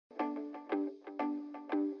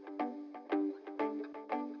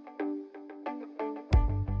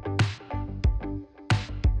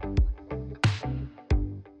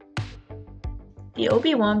The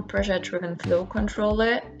OB1 pressure-driven flow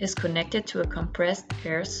controller is connected to a compressed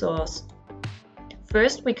air source.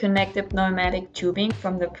 First, we connect the pneumatic tubing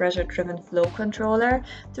from the pressure-driven flow controller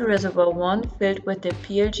to reservoir 1 filled with the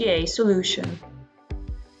PLGA solution.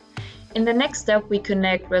 In the next step, we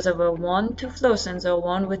connect reservoir 1 to flow sensor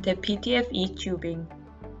 1 with the PTFE tubing.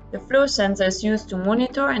 The flow sensor is used to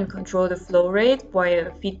monitor and control the flow rate via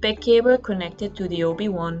a feedback cable connected to the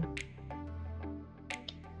OB1.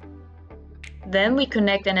 Then we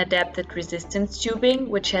connect an adapted resistance tubing,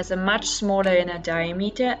 which has a much smaller inner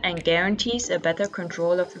diameter and guarantees a better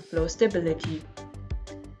control of the flow stability.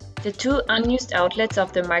 The two unused outlets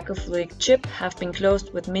of the microfluidic chip have been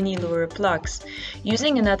closed with mini Luer plugs.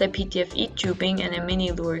 Using another PTFE tubing and a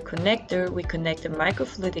mini Luer connector, we connect the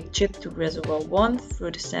microfluidic chip to reservoir 1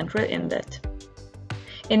 through the central inlet.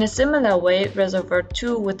 In a similar way, reservoir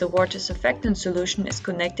 2 with the water surfactant solution is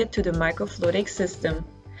connected to the microfluidic system.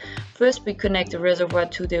 First, we connect the reservoir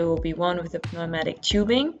to the OB1 with the pneumatic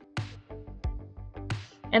tubing,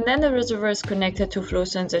 and then the reservoir is connected to flow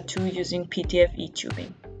sensor 2 using PTFE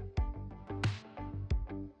tubing.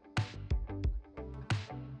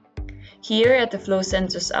 Here at the flow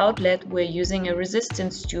sensor's outlet, we're using a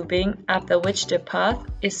resistance tubing, after which the path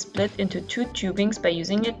is split into two tubings by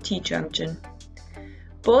using a T-junction.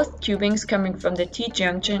 Both tubings coming from the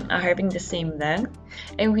T-junction are having the same length,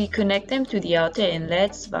 and we connect them to the outer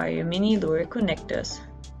inlets via mini Luer connectors.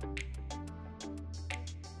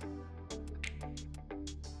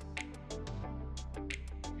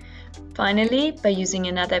 Finally, by using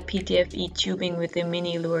another PTFE tubing with a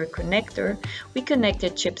mini Luer connector, we connect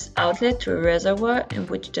the chip's outlet to a reservoir in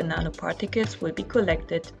which the nanoparticles will be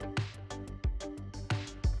collected.